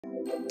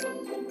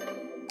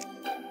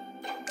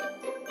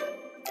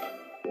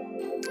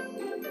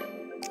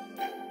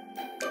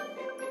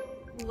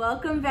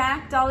Welcome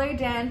back,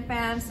 DollarDan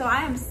fam. So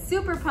I am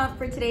super pumped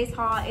for today's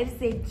haul. It's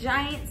a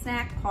giant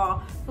snack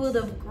haul full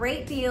of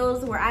great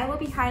deals where I will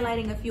be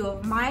highlighting a few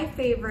of my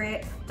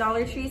favorite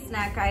Dollar Tree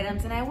snack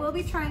items, and I will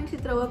be trying to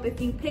throw up a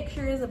few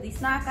pictures of the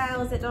snack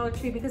aisles at Dollar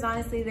Tree because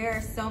honestly there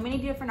are so many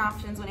different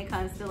options when it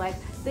comes to like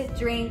the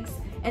drinks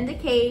and the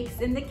cakes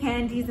and the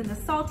candies and the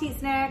salty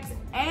snacks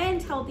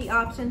and healthy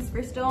options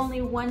for still only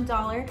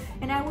 $1.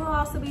 And I will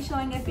also be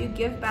showing a few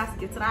gift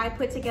baskets that I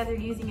put together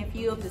using a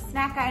few of the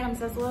snack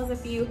items as well as a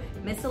few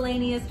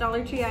miscellaneous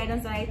Dollar Tree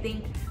items that I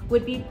think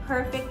would be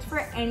perfect for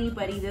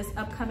anybody this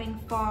upcoming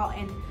fall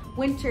and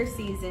winter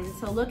season.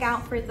 So look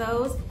out for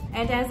those.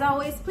 And as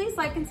always, please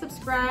like and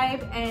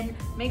subscribe and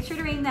make sure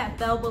to ring that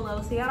bell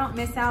below so y'all don't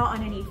miss out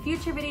on any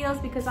future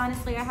videos, because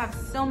honestly I have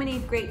so many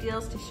great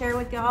deals to share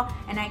with y'all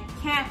and I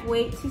can't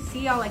wait to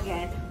see y'all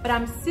again. But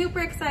I'm super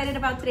excited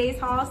about today's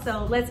haul,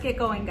 so let's get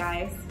going,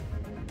 guys.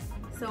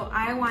 So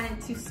I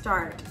wanted to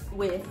start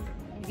with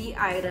the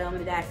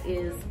item that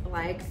is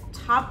like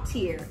top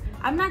tier.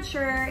 I'm not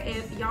sure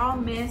if y'all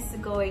miss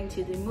going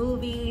to the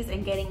movies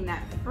and getting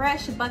that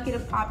fresh bucket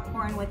of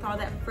popcorn with all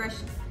that fresh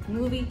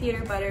movie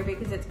theater butter,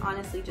 because it's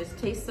honestly just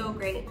tastes so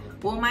great.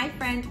 Well, my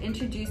friend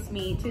introduced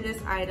me to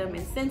this item,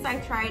 and since I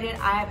tried it,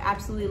 I have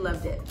absolutely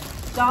loved it.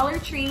 Dollar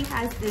Tree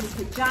has this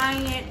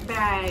giant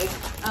bag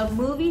of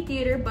movie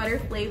theater butter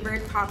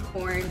flavored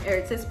popcorn, or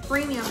it says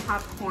premium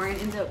popcorn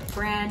in the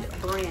brand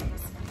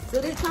Brims. So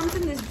this comes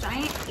in this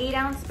giant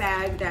 8-ounce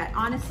bag that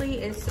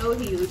honestly is so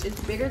huge. It's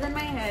bigger than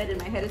my head and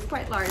my head is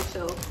quite large,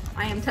 so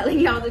I am telling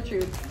y'all the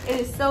truth. It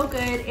is so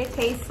good. It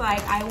tastes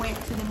like I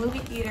went to the movie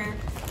theater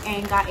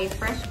and got a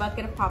fresh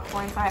bucket of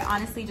popcorn, so I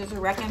honestly just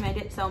recommend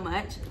it so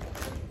much.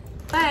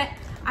 But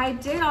I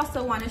did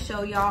also want to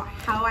show y'all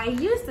how I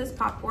use this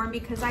popcorn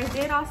because I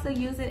did also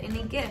use it in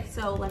a gift,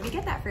 so let me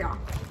get that for y'all.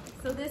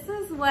 So this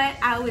is what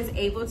I was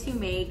able to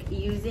make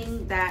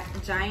using that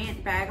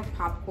giant bag of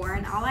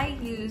popcorn. All I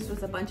used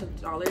was a bunch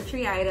of Dollar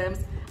Tree items.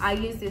 I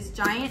used this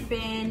giant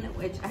bin,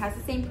 which has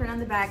the same print on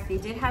the back. They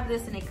did have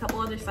this in a couple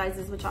other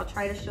sizes, which I'll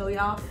try to show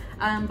y'all.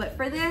 But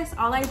for this,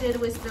 all I did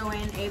was throw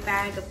in a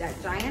bag of that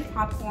giant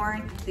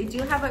popcorn. They do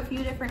have a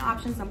few different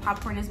options on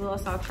popcorn as well,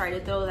 so I'll try to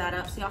throw that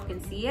up so y'all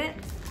can see it.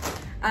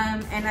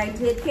 And I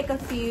did pick a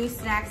few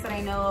snacks that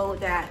I know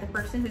that the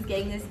person who's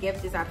getting this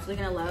gift is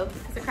absolutely gonna love,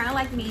 because they're kind of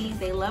like me,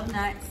 they love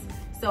nuts.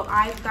 So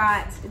I've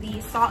got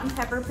the salt and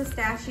pepper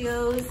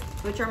pistachios,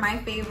 which are my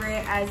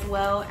favorite, as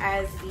well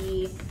as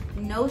the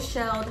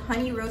no-shelled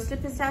honey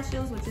roasted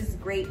pistachios, which is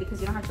great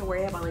because you don't have to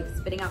worry about like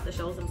spitting out the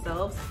shells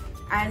themselves,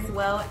 as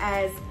well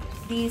as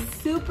these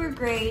super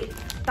great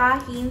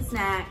tahini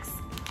snacks,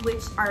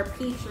 which are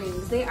peach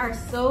rings. They are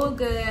so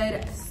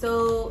good,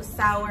 so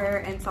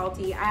sour and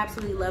salty. I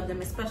absolutely love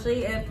them,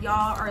 especially if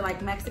y'all are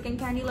like Mexican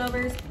candy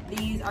lovers.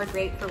 These are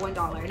great for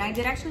 $1. And I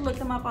did actually look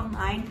them up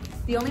online.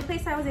 The only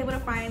place I was able to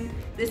find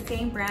this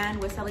same brand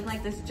was selling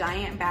like this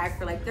giant bag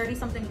for like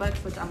 30-something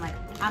bucks, which I'm like,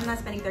 I'm not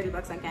spending 30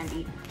 bucks on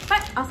candy,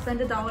 but I'll spend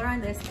 $1 on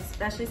this,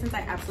 especially since I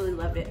absolutely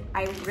loved it.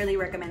 I really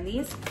recommend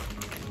these.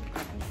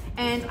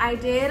 And I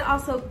did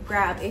also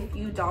grab a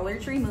few Dollar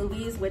Tree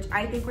movies, which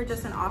I think were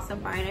just an awesome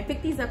find. I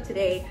picked these up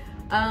today.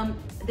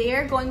 They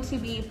are going to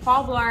be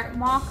Paul Blart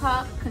Mall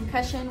Cop,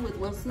 Concussion with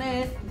Will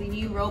Smith, the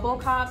new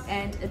RoboCop,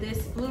 and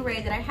this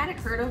Blu-ray that I hadn't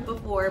heard of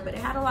before, but it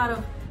had a lot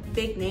of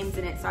big names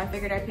in it, so I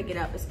figured I'd pick it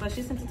up,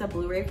 especially since it's a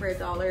Blu-ray for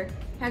 $1. It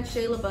had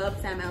Shia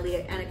LaBeouf, Sam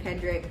Elliott, Anna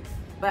Kendrick.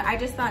 But I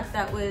just thought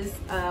that was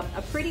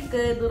a pretty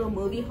good little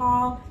movie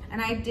haul.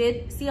 And I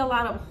did see a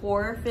lot of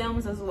horror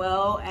films as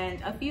well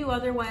and a few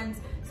other ones.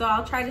 So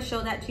I'll try to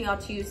show that to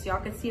y'all too, so y'all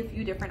can see a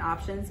few different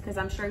options, because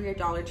I'm sure your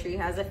Dollar Tree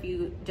has a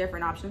few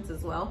different options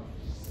as well.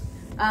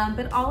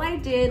 But all I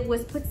did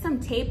was put some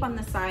tape on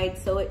the side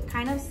so it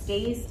kind of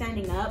stays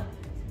standing up,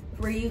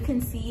 where you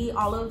can see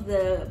all of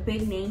the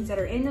big names that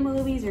are in the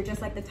movies, or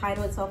just like the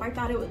title itself. I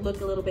thought it would look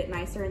a little bit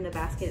nicer in the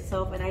basket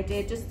itself, and I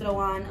did just throw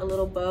on a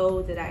little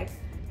bow that I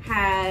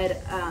had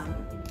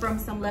from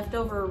some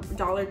leftover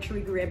Dollar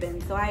Tree ribbon.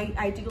 So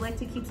I do like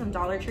to keep some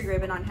Dollar Tree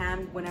ribbon on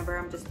hand whenever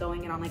I'm just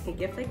throwing it on like a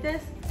gift like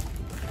this.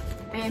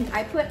 And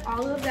I put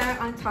all of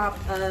that on top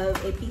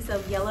of a piece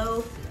of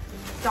yellow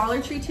Dollar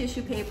Tree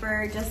tissue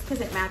paper just because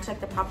it matched like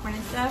the popcorn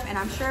and stuff. And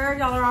I'm sure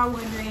y'all are all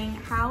wondering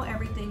how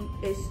everything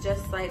is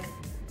just like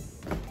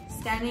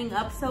standing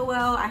up so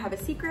well. I have a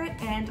secret,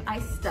 and I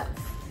stuff.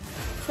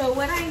 So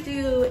what I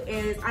do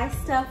is I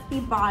stuff the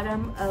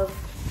bottom of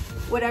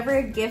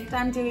whatever gift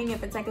I'm doing,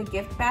 if it's like a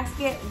gift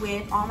basket,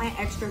 with all my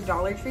extra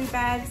Dollar Tree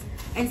bags,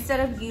 instead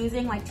of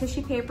using like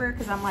tissue paper,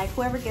 because I'm like,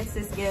 whoever gets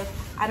this gift,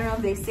 I don't know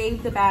if they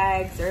save the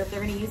bags or if they're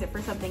gonna use it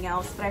for something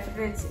else, but I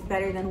figured it's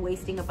better than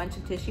wasting a bunch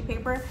of tissue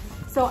paper.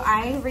 So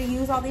I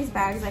reuse all these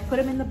bags. I put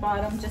them in the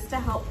bottom just to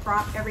help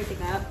prop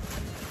everything up.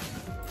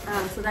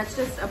 So that's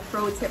just a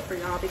pro tip for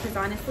y'all, because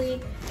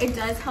honestly, it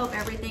does help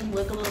everything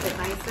look a little bit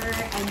nicer.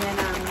 And then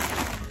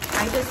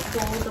I just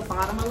fold the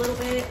bottom a little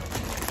bit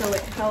so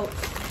it helps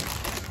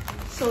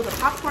stow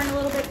the popcorn a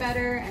little bit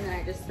better, and then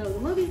I just stow the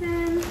movies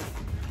in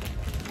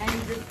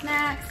and the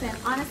snacks. And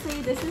honestly,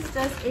 this is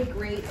just a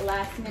great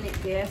last minute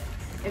gift.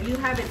 If you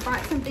haven't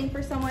bought something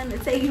for someone,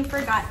 let's say you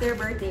forgot their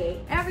birthday.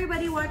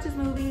 Everybody watches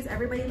movies,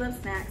 everybody loves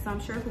snacks, so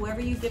I'm sure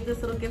whoever you give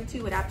this little gift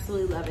to would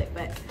absolutely love it.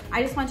 But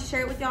I just want to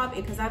share it with y'all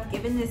because I've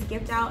given this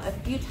gift out a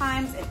few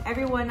times and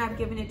everyone I've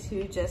given it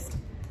to just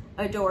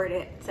adored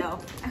it. So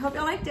I hope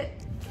y'all liked it.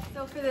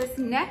 So for this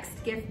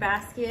next gift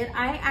basket,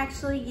 I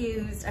actually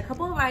used a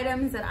couple of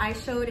items that I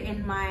showed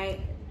in my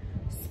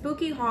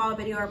spooky haul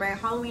video or my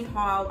Halloween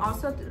haul. I'll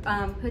also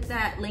put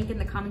that link in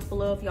the comments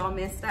below if y'all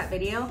missed that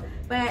video.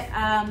 But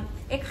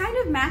it kind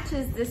of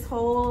matches this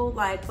whole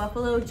like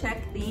buffalo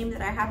check theme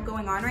that I have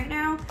going on right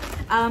now.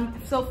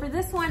 So for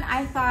this one,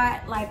 I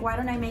thought like, why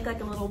don't I make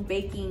like a little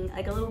baking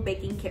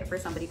kit for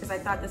somebody, because I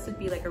thought this would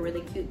be like a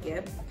really cute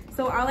gift.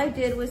 So all I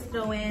did was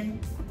throw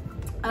in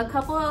a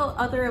couple of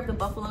other of the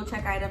buffalo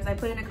check items. I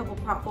put in a couple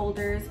pot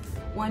holders,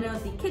 one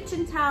of the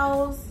kitchen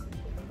towels,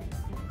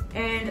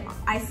 and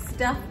I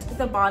stuffed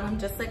the bottom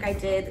just like I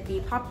did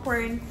the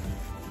popcorn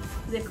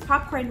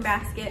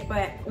basket.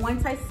 But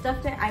once I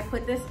stuffed it, I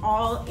put this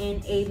all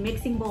in a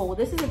mixing bowl.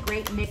 This is a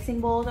great mixing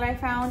bowl that I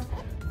found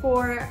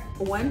for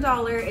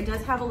 $1. It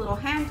does have a little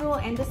handle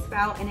and a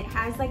spout, and it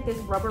has like this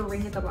rubber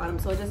ring at the bottom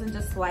so it doesn't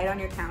just slide on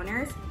your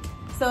counters.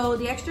 So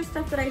the extra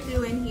stuff that I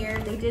threw in here,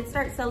 they did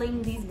start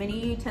selling these mini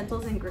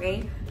utensils in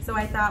gray. So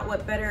I thought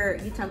what better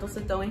utensils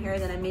to throw in here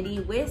than a mini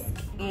whisk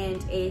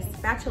and a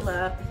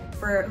spatula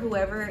for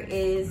whoever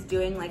is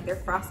doing like their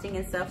frosting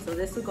and stuff. So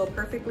this would go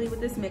perfectly with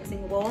this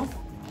mixing bowl.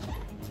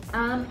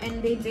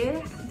 And they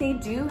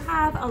do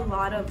have a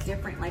lot of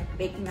different like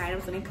baking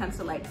items when it comes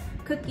to like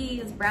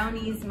cookies,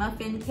 brownies,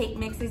 muffin, cake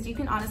mixes. You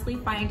can honestly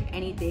find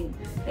anything.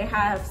 They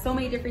have so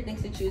many different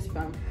things to choose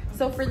from.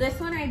 So for this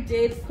one, I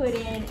did put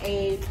in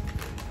a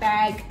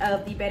bag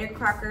of the Betty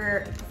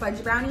Crocker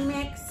fudge brownie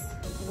mix,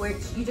 which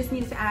you just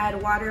need to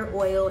add water,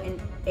 oil, and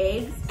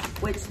eggs,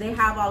 which they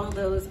have all of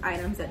those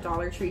items at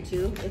Dollar Tree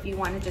too, if you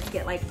want to just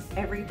get like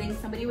everything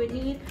somebody would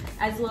need,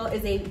 as well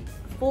as a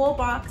full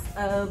box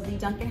of the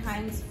Duncan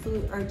Hines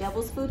food or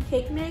Devil's Food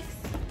cake mix.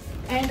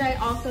 And I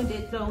also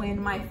did throw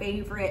in my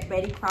favorite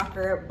Betty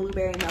Crocker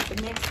blueberry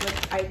muffin mix,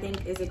 which I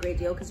think is a great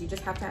deal because you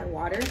just have to add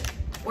water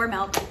or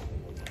milk.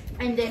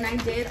 And then I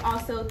did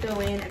also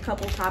throw in a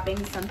couple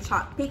toppings, some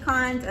chopped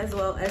pecans as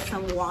well as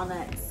some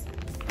walnuts.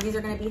 These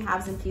are gonna be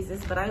halves and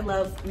pieces, but I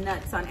love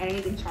nuts on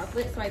anything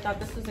chocolate, so I thought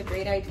this was a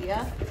great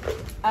idea.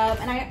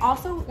 And I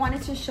also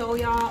wanted to show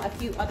y'all a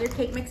few other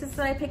cake mixes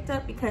that I picked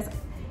up, because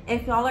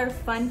if y'all are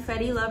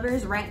Funfetti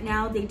lovers, right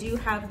now they do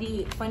have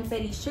the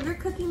Funfetti sugar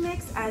cookie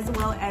mix as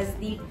well as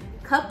the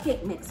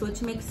cupcake mix,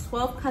 which makes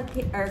 12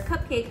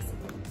 cupcakes.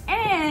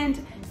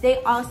 And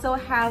they also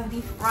have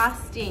the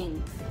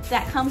frosting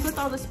that comes with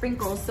all the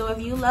sprinkles. So if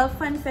you love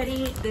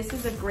Funfetti, this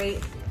is a great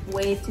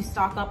way to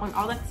stock up on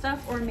all that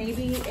stuff. Or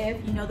maybe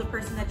if you know the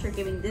person that you're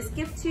giving this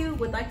gift to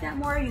would like that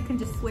more, you can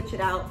just switch it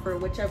out for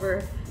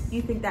whichever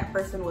you think that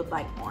person would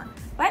like more.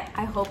 But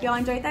I hope y'all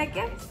enjoyed that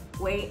gift.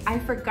 Wait, I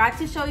forgot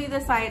to show you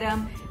this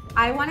item.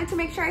 I wanted to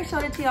make sure I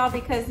showed it to y'all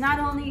because not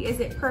only is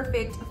it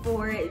perfect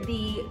for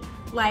the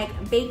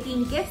like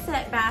baking gift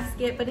set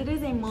basket, but it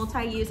is a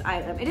multi-use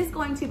item. It is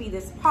going to be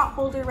this pot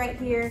holder right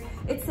here.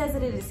 It says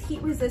that it is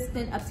heat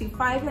resistant up to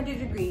 500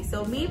 degrees.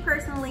 So me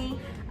personally,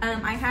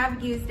 I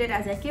have used it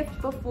as a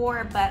gift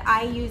before, but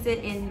I use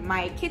it in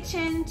my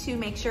kitchen to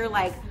make sure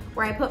like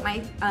where I put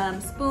my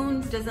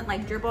spoons doesn't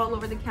like dribble all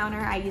over the counter.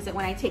 I use it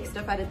when I take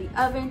stuff out of the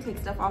oven, take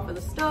stuff off of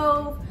the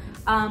stove,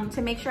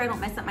 to make sure I don't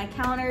mess up my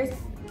counters.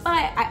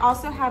 But I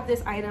also have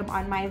this item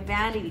on my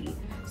vanity.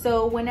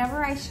 So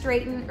whenever I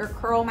straighten or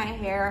curl my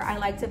hair, I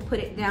like to put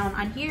it down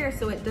on here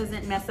so it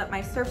doesn't mess up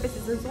my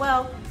surfaces as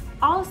well.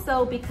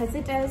 Also, because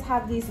it does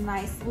have these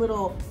nice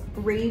little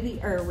wavy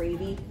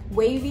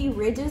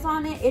ridges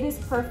on it, it is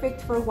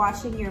perfect for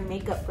washing your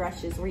makeup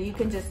brushes where you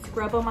can just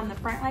scrub them on the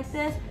front like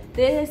this.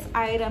 This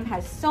item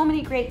has so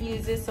many great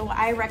uses, so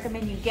I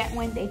recommend you get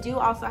one. They do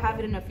also have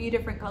it in a few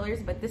different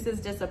colors, but this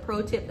is just a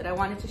pro tip that I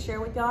wanted to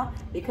share with y'all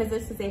because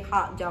this is a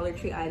hot Dollar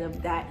Tree item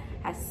that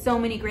has so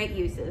many great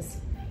uses.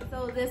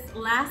 So this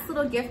last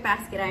little gift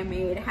basket I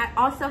made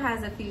also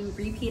has a few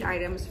repeat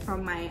items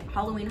from my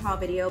Halloween haul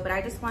video, but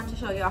I just wanted to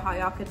show y'all how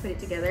y'all could put it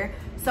together.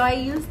 So I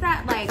used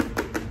that like,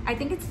 I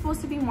think it's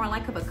supposed to be more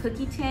like of a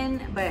cookie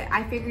tin, but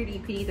I figured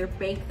you could either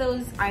bake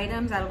those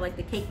items out of like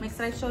the cake mix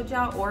that I showed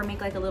y'all or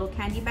make like a little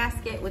candy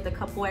basket with a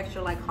couple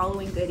extra like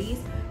Halloween goodies.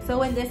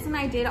 So in this one,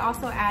 I did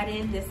also add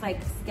in this like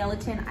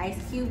skeleton ice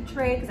cube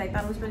tray because I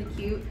thought it was really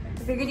cute. I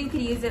figured you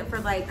could use it for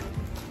like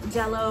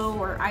Jello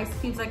or ice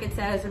cubes like it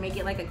says, or make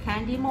it like a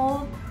candy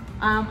mold.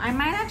 I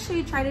might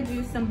actually try to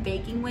do some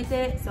baking with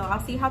it, so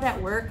I'll see how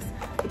that works.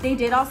 But they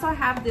did also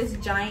have this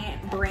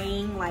giant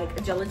brain like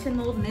a gelatin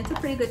mold, and it's a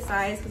pretty good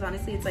size because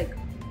honestly it's like,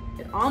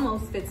 it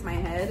almost fits my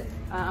head.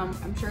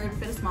 I'm sure it'd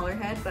fit a smaller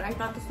head, but I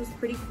thought this was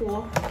pretty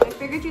cool. I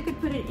figured you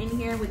could put it in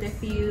here with a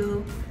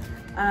few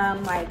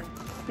like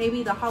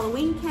maybe the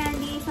Halloween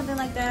candy, something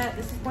like that.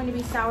 This is going to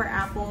be sour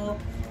apple.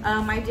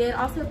 I did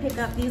also pick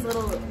up these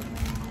little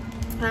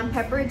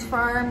Pepperidge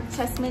Farm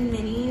Chessman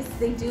Minis.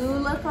 They do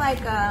look like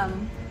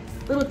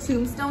little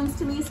tombstones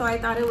to me, so I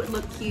thought it would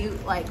look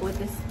cute like with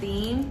this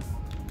theme.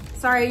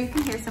 Sorry, you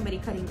can hear somebody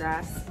cutting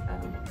grass.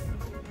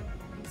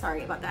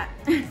 Sorry about that.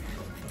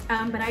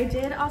 But I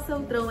did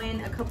also throw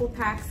in a couple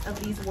packs of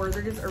these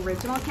Werther's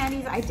original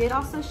candies. I did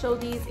also show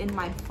these in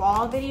my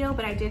fall video,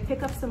 but I did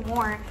pick up some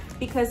more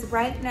because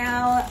right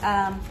now,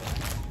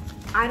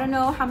 I don't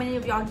know how many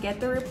of y'all get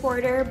the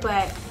reporter,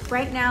 but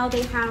right now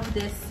they have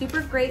this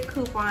super great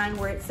coupon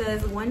where it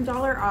says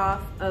 $1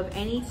 off of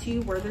any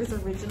 2 Werther's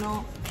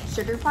original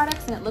sugar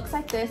products, and it looks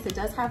like this. It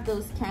does have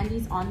those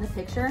candies on the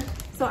picture.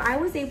 So I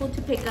was able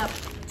to pick up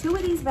 2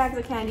 of these bags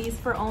of candies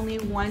for only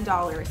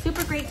 $1.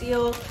 Super great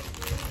deal.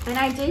 And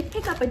I did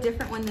pick up a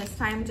different one this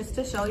time just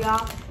to show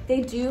y'all.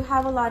 They do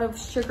have a lot of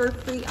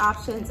sugar-free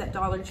options at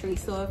Dollar Tree.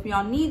 So if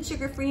y'all need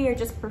sugar-free or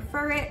just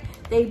prefer it,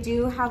 they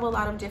do have a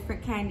lot of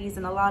different candies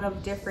and a lot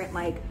of different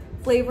like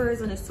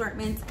flavors and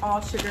assortments, all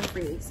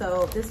sugar-free.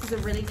 So this is a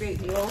really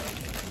great deal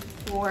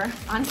for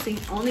honestly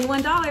only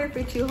 $1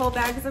 for 2 whole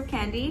bags of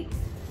candy.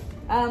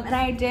 And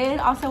I did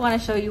also want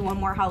to show you one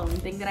more Halloween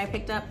thing that I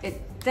picked up. It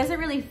doesn't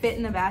really fit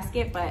in the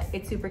basket, but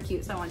it's super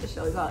cute, so I wanted to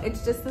show you all.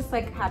 It's just this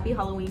like happy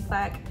Halloween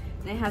plaque,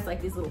 and it has like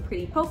these little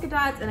pretty polka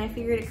dots, and I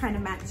figured it kind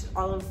of matched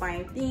all of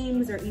my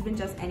themes or even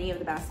just any of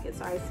the baskets,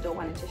 so I still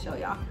wanted to show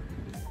y'all.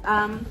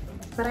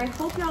 But I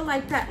hope y'all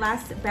like that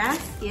last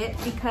basket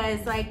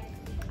because like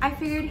I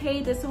figured,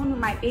 hey, this one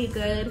might be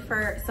good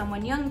for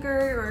someone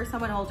younger or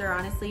someone older,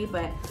 honestly,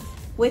 but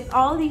with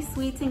all these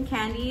sweets and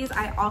candies,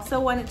 I also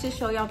wanted to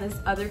show y'all this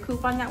other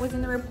coupon that was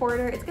in the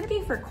reporter. It's gonna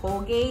be for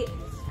Colgate.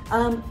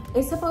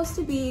 It's supposed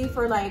to be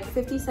for like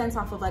 50 cents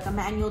off of like a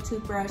manual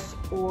toothbrush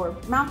or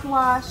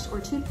mouthwash or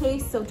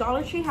toothpaste. So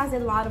Dollar Tree has a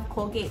lot of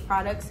Colgate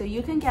products, so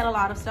you can get a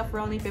lot of stuff for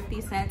only 50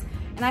 cents.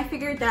 And I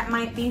figured that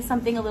might be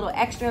something a little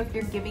extra if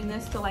you're giving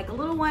this to like a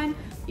little one.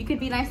 You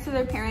could be nice to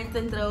their parents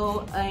and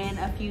throw in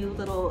a few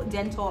little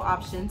dental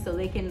options so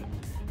they can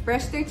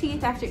brush their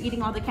teeth after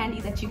eating all the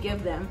candy that you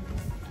give them.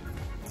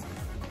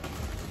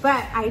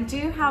 But I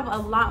do have a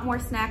lot more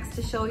snacks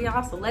to show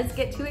y'all, so let's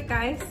get to it,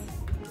 guys.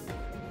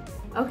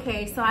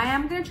 Okay, so I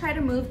am gonna try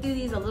to move through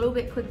these a little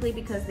bit quickly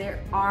because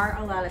there are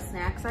a lot of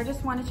snacks. I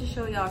just wanted to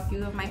show y'all a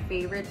few of my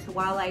favorites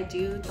while I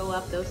do throw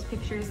up those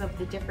pictures of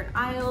the different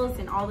aisles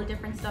and all the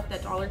different stuff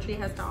that Dollar Tree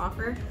has to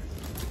offer.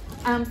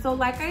 So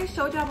like I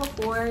showed y'all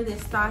before,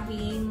 this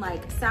Tajín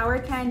like sour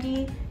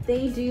candy,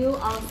 they do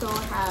also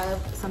have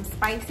some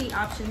spicy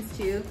options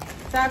too.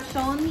 So I've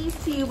shown these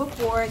to you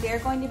before. They're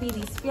going to be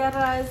these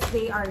fierras.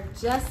 They are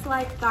just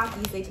like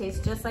Takis. They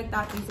taste just like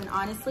Takis, and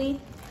honestly,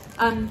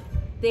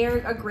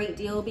 they're a great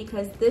deal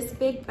because this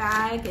big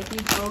bag, if you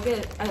go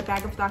get a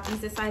bag of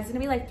Takis this size, it's gonna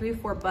be like $3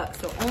 or $4.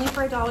 So only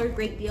for $1,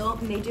 great deal.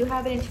 And they do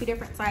have it in 2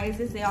 different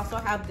sizes. They also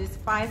have this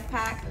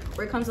 5-pack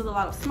where it comes with a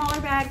lot of smaller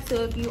bags.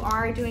 So if you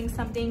are doing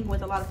something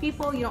with a lot of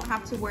people, you don't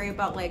have to worry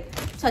about like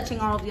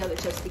touching all of the other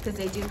chips because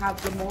they do have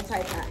the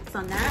multi-packs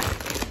on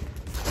that.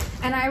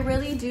 And I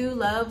really do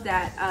love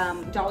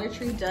that Dollar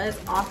Tree does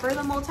offer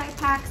the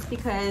multi-packs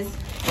because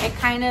it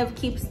kind of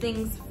keeps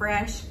things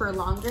fresh for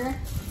longer.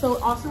 So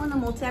also in the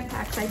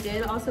multi-packs, I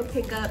did also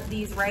pick up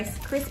these Rice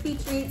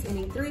Krispie treats in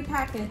a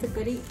 3-pack, and it's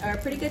a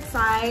pretty good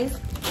size,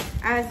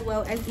 as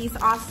well as these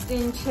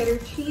Austin cheddar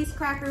cheese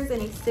crackers in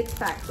a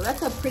 6-pack. So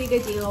that's a pretty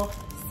good deal.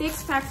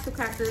 6 packs of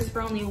crackers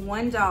for only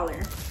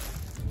 $1.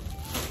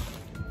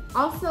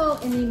 Also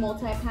in the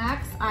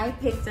multi-packs, I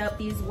picked up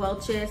these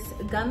Welch's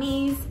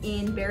gummies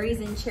in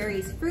berries and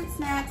cherries fruit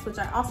snacks, which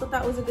I also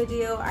thought was a good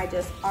deal. I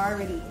just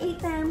already ate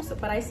them,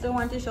 but I still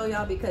wanted to show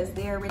y'all because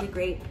they are really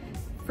great.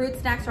 Fruit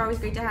snacks are always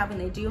great to have,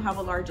 and they do have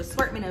a large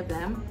assortment of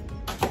them.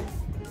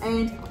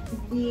 And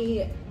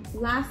the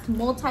last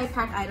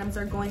multi-pack items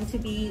are going to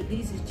be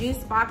these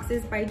juice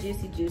boxes by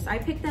Juicy Juice. I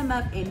picked them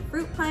up in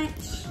fruit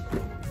punch,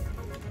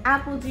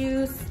 apple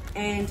juice,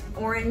 and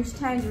orange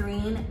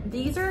tangerine.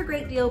 These are a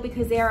great deal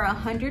because they are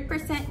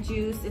 100%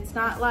 juice. It's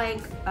not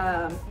like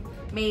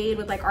made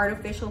with like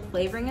artificial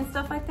flavoring and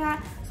stuff like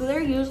that. So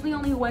they're usually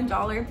only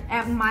 $1.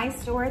 At my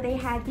store, they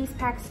had these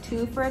packs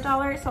too for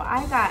 $1. So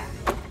I got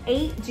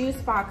 8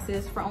 juice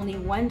boxes for only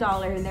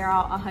 $1, and they're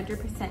all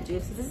 100%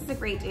 juice. So this is a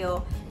great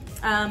deal.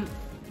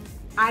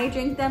 I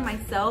drink them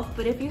myself,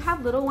 but if you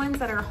have little ones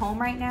that are home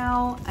right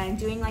now and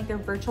doing like their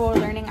virtual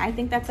learning, I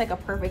think that's like a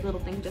perfect little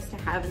thing just to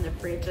have in the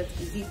fridge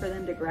that's easy for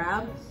them to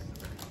grab.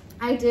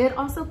 I did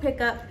also pick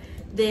up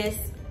this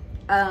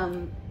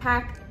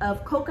pack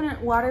of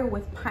coconut water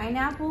with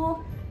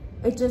pineapple.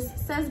 It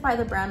just says by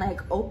the brand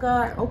like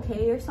Oka or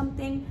Okay or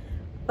something,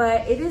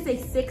 but it is a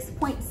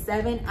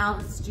 6.7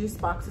 ounce juice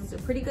box. It's a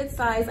pretty good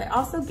size. I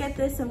also get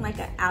this in like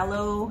an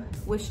aloe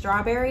with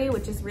strawberry,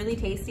 which is really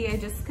tasty. I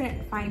just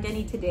couldn't find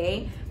any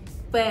today.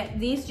 But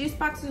these juice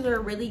boxes are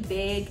really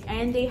big,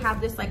 and they have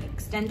this like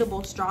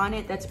extendable straw in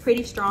it that's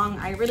pretty strong.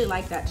 I really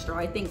like that straw.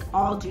 I think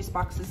all juice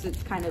boxes,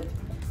 it's kind of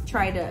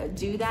try to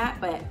do that,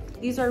 but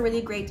these are a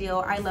really great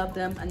deal. I love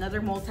them.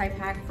 Another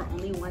multi-pack for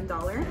only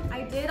 $1.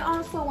 I did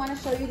also want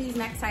to show you these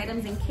next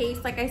items in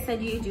case, like I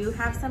said, you do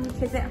have some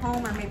kids at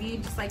home, or maybe you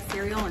just like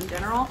cereal in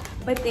general,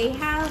 but they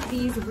have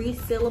these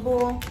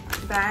resealable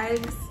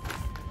bags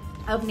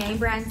of name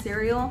brand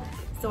cereal.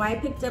 So I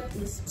picked up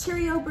this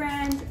Cheerio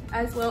brand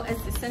as well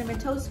as the Cinnamon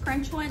Toast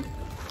Crunch one.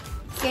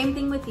 Same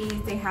thing with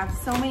these. They have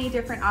so many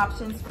different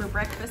options for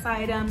breakfast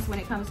items when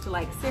it comes to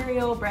like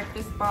cereal,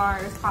 breakfast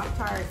bars,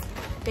 Pop-Tarts.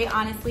 They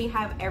honestly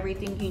have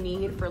everything you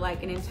need for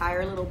like an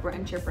entire little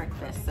brunch or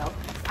breakfast. So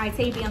I'd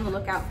say be on the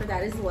lookout for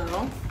that as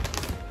well.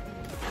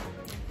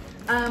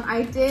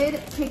 I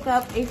did pick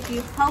up a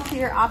few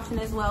healthier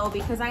options as well,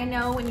 because I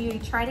know when you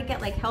try to get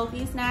like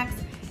healthy snacks,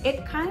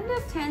 it kind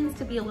of tends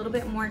to be a little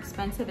bit more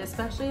expensive,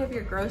 especially if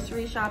you're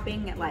grocery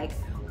shopping at like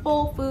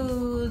Whole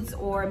Foods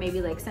or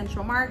maybe like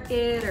Central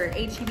Market or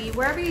H-E-B,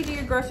 wherever you do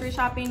your grocery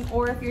shopping,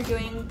 or if you're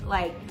doing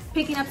like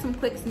picking up some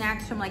quick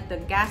snacks from like the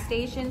gas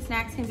station,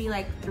 snacks can be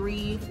like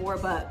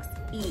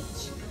 $3-4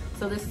 each.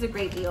 So this is a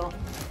great deal.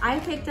 I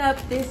picked up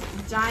this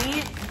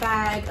giant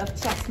bag of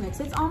Chex Mix.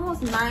 It's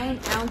almost 9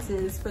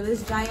 ounces for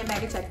this giant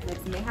bag of Chex Mix,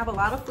 and they have a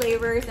lot of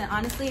flavors. And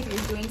honestly, if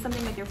you're doing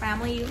something with your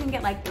family, you can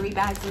get like 3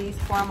 bags of these,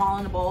 pour them all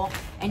in a bowl,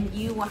 and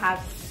you will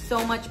have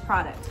so much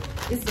product.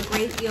 This is a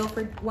great deal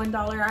for $1.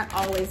 I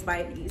always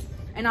buy these.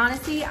 And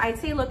honestly, I'd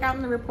say look out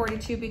in the reported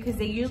too, because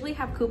they usually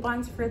have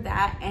coupons for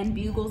that and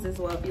Bugles as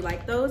well if you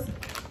like those,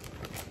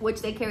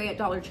 which they carry at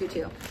DollarTree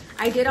too.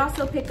 I did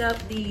also pick up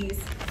these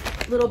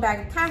little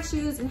bag of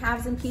cashews and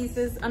halves and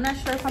pieces. I'm not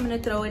sure if I'm gonna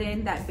throw it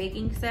in that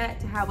baking set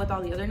to have with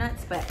all the other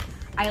nuts, but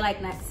I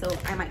like nuts, so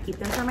I might keep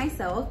them for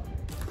myself.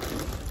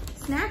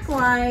 Snack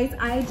wise,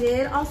 I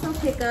did also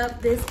pick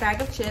up this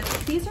bag of chips.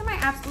 These are my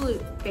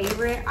absolute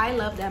favorite. I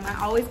love them. I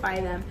always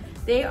buy them.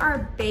 They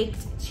are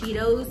baked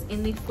Cheetos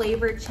in the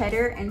flavor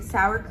cheddar and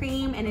sour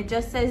cream, and it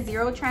just says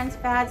 0 trans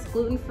fats,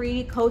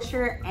 gluten-free,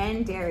 kosher,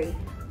 and dairy.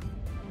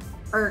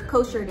 Or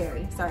kosher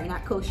dairy, sorry,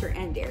 not kosher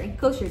and dairy,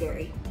 kosher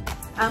dairy.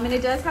 And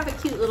it does have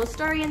a cute little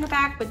story in the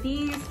back, but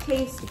these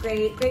taste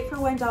great for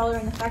 $1,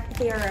 and the fact that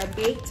they are a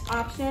baked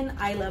option,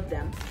 I love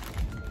them.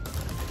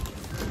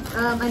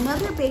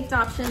 Another baked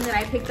option that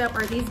I picked up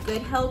are these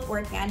Good Health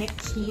organic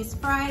cheese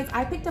fries.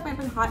 I picked up them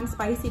from hot and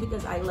spicy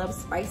because I love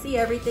spicy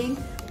everything,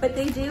 but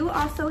they do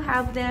also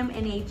have them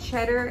in a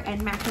cheddar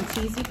and mac and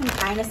cheese. You can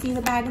kind of see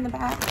the bag in the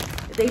back.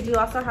 They do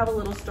also have a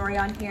little story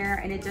on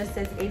here, and it just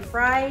says a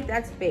fry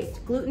that's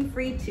baked,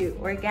 gluten-free too,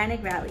 Organic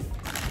Valley.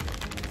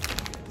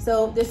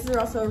 So this is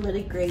also a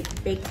really great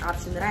baked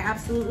option that I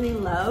absolutely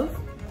love.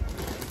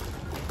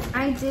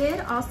 I did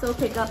also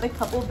pick up a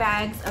couple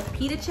bags of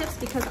pita chips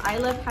because I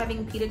love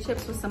having pita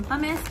chips with some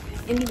hummus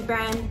in the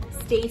brand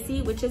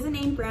Stacy, which is a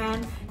name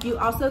brand. You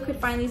also could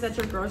find these at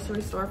your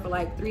grocery store for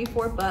like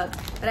 $3-4,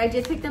 but I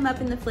did pick them up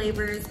in the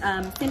flavors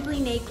Simply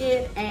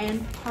Naked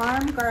and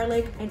Parm,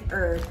 Garlic, and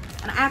Herb.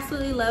 And I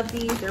absolutely love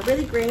these. They're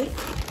really great.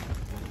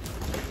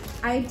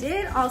 I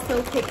did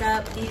also pick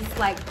up these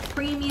like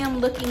premium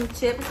looking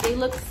chips. They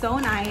look so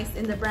nice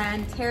in the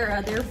brand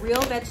Terra. They're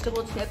real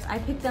vegetable chips. I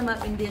picked them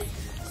up in this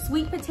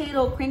sweet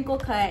potato crinkle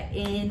cut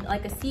in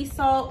like a sea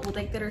salt, with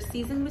like that are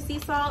seasoned with sea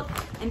salt.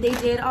 And they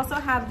did also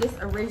have this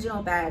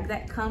original bag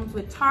that comes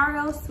with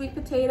taro, sweet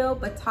potato,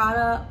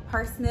 batata,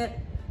 parsnip,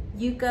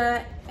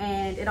 yuca,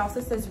 and it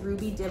also says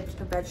ruby dipped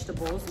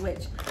vegetables,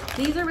 which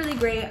these are really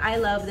great. I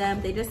love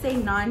them. They just say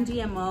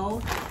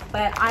non-GMO,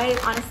 but I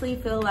honestly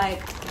feel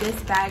like this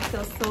bag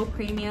feels so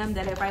premium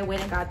that if I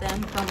went and got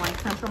them from like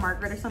Central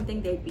Market or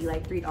something, they'd be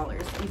like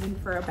 $3 even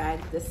for a bag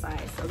this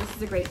size. So this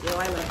is a great deal.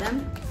 I love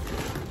them.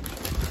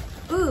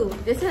 Ooh,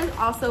 this is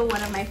also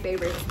one of my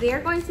favorites. They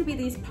are going to be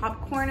these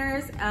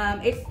popcorners.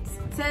 It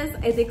says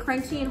it's a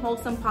crunchy and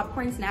wholesome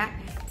popcorn snack.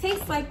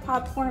 Tastes like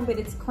popcorn, but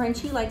it's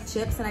crunchy like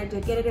chips, and I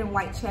did get it in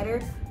white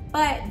cheddar.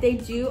 But they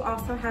do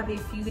also have a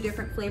few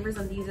different flavors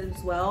of these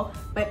as well.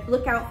 But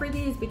look out for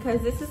these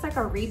because this is like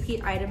a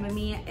repeat item of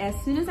me. As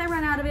soon as I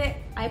run out of it,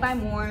 I buy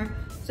more.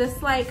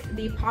 Just like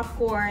the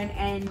popcorn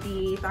and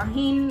the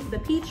tahini, the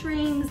peach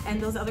rings, and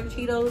those other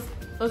Cheetos.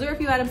 Those are a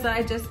few items that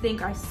I just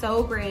think are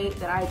so great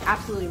that I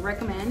absolutely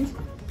recommend.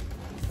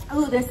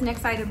 Oh, this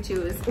next item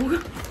too is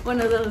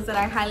one of those that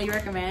I highly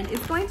recommend.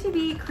 It's going to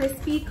be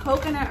crispy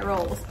coconut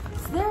rolls.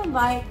 So they're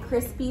light,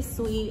 crispy,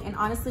 sweet, and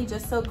honestly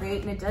just so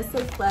great. And it does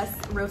say plus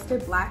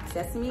roasted black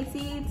sesame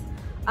seeds.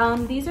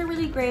 These are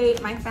really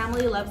great. My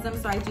family loves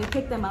them, so I do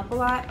pick them up a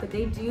lot, but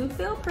they do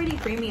feel pretty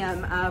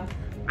premium.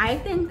 I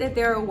think that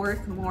they're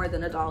worth more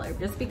than $1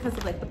 just because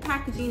of like the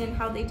packaging and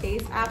how they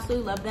taste. I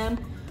absolutely love them.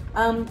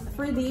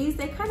 For these,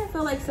 they kind of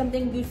feel like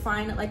something you'd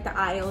find at like the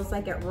aisles,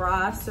 like at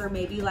Ross or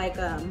maybe like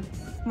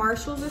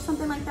Marshall's or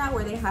something like that,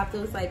 where they have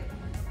those like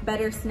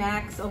better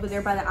snacks over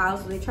there by the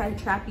aisles where they try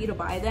to trap you to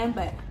buy them.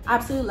 But I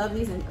absolutely love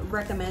these and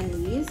recommend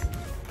these.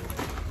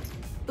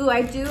 Ooh,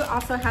 I do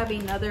also have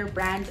another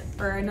brand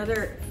or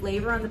another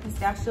flavor on the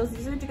pistachios.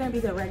 These are gonna be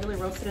the regular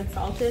roasted and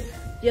salted.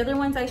 The other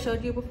ones I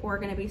showed you before are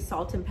gonna be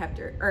salt and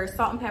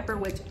pepper,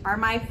 which are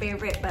my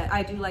favorite, but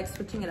I do like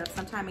switching it up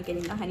sometime and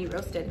getting the honey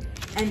roasted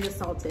and the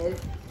salted.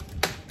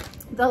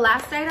 The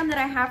last item that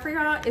I have for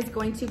y'all is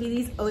going to be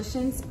these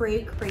ocean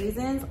spray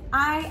craisins.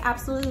 I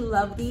absolutely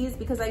love these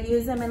because I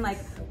use them in like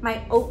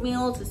my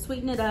oatmeal to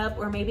sweeten it up,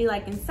 or maybe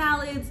like in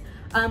salads.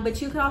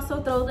 But you could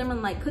also throw them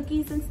in like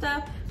cookies and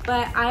stuff.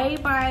 But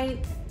I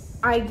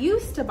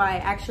used to buy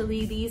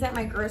actually these at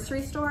my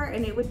grocery store,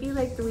 and it would be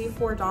like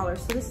 $3 or $4.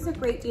 So this is a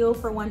great deal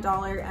for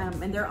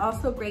 $1. And they're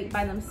also great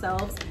by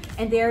themselves,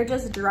 and they're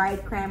just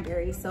dried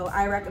cranberries. So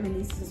I recommend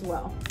these as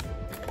well.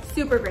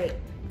 Super great.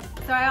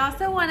 So I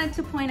also wanted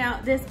to point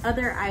out this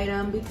other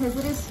item because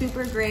it is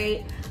super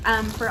great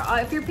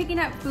if you're picking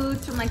up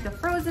foods from like the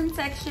frozen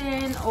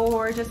section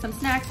or just some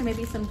snacks or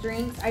maybe some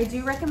drinks. I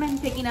do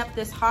recommend picking up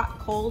this hot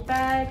cold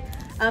bag.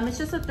 It's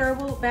just a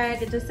thermal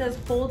bag. It just says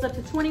holds up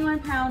to 21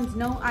 pounds,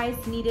 no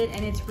ice needed,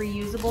 and it's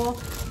reusable.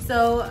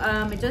 So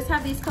it does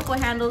have these couple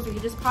of handles where you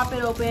just pop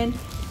it open,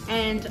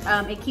 and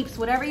it keeps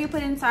whatever you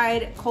put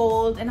inside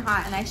cold and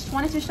hot. And I just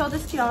wanted to show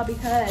this to y'all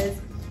because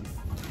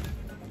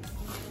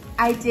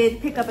I did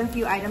pick up a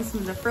few items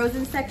from the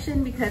frozen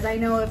section, because I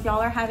know if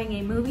y'all are having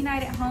a movie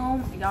night at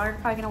home, y'all are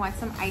probably gonna want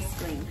some ice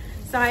cream.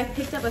 So I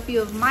picked up a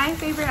few of my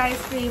favorite ice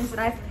creams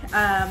that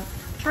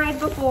I've tried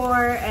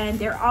before, and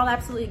they're all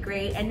absolutely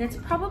great. And it's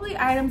probably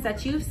items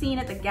that you've seen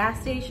at the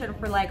gas station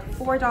for like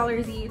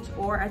 $4 each,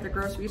 or at the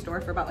grocery store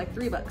for about like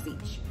 $3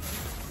 each.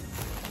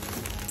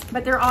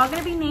 But they're all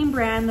gonna be name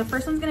brand. The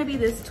first one's gonna be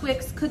this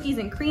Twix cookies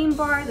and cream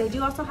bar. They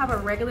do also have a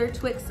regular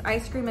Twix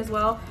ice cream as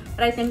well,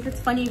 but I think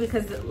it's funny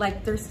because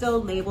like they're still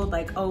labeled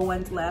like, oh,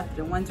 one's left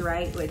and one's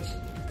right, which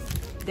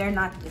they're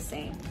not the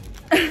same.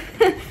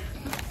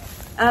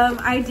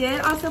 I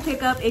did also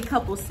pick up a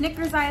couple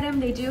Snickers item.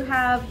 They do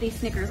have the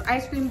Snickers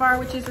ice cream bar,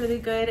 which is really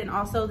good, and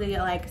also the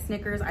like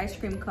Snickers ice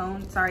cream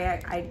cone. Sorry,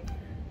 I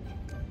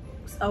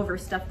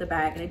overstuffed the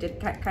bag and it did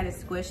kind of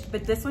squished,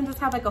 but this one does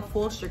have like a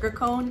full sugar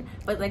cone,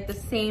 but like the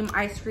same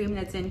ice cream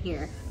that's in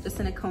here, just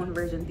in a cone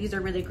version. These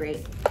are really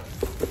great.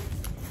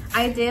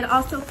 I did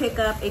also pick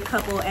up a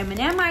couple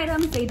M&M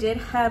items. They did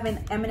have an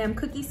M&M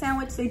cookie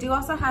sandwich. They do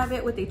also have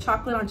it with a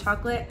chocolate on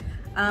chocolate.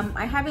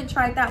 I haven't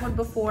tried that one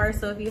before,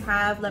 so if you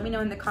have, let me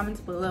know in the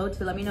comments below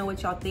to let me know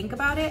what y'all think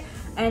about it.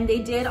 And they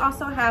did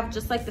also have,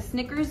 just like the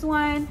Snickers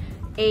one,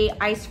 a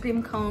ice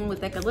cream cone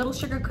with like a little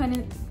sugar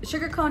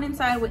cone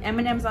inside with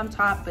M&Ms on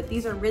top. But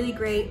these are really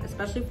great,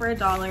 especially for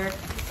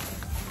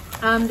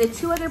 $1. The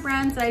two other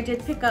brands that I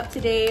did pick up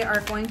today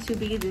are going to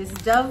be this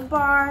Dove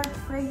bar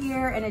right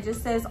here, and it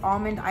just says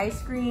almond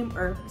ice cream,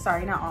 or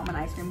sorry, not almond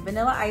ice cream,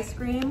 vanilla ice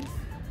cream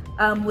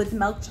with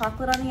milk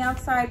chocolate on the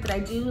outside. But I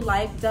do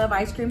like Dove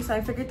ice cream, so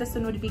I figured this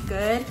one would be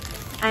good.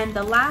 And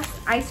the last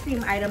ice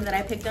cream item that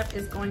I picked up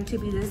is going to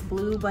be this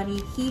Blue Bunny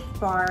Heath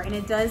bar, and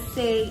it does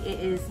say it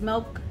is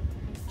milk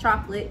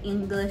chocolate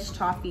English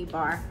toffee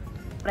bar,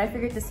 but I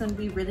figured this one would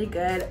be really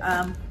good.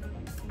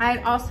 I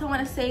also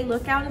want to say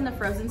look out in the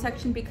frozen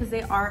section, because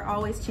they are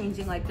always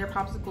changing like their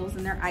popsicles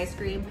and their ice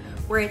cream,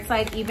 where it's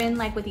like even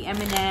like with the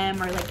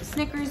M&M or like the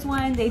Snickers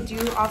one, they do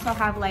also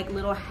have like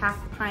little half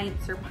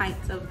pints or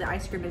pints of the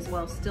ice cream as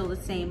well, still the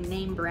same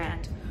name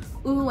brand.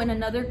 Ooh, and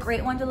another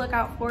great one to look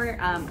out for,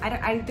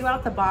 I threw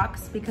out the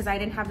box because I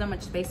didn't have that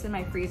much space in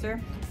my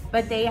freezer,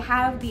 but they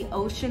have the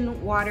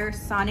Ocean Water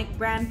Sonic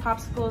brand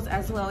popsicles,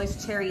 as well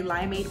as Cherry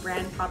Limeade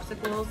brand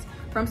popsicles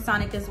from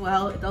Sonic as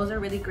well. Those are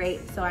really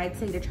great, so I'd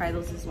say to try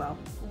those as well.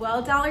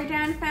 Well,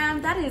 DollarDan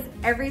fam, that is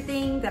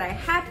everything that I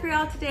had for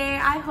y'all today.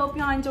 I hope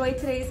y'all enjoyed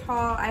today's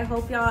haul. I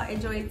hope y'all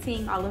enjoyed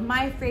seeing all of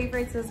my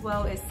favorites, as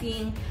well as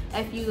seeing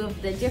a few of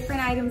the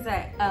different items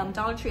that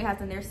Dollar Tree has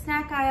in their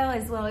snack aisle,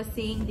 as well as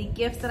seeing the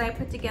gifts that I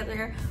put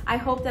together. I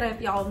hope that if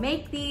y'all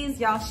make these,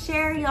 y'all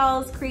share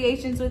y'all's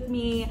creations with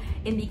me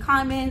in the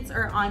comments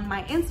or on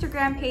my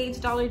Instagram page,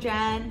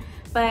 DollarDan.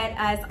 But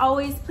as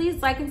always,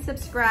 please like and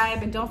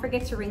subscribe, and don't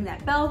forget to ring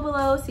that bell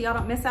below so y'all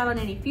don't miss out on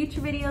any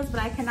future videos.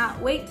 But I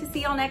cannot wait to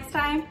see y'all next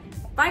time.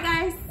 Bye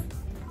guys.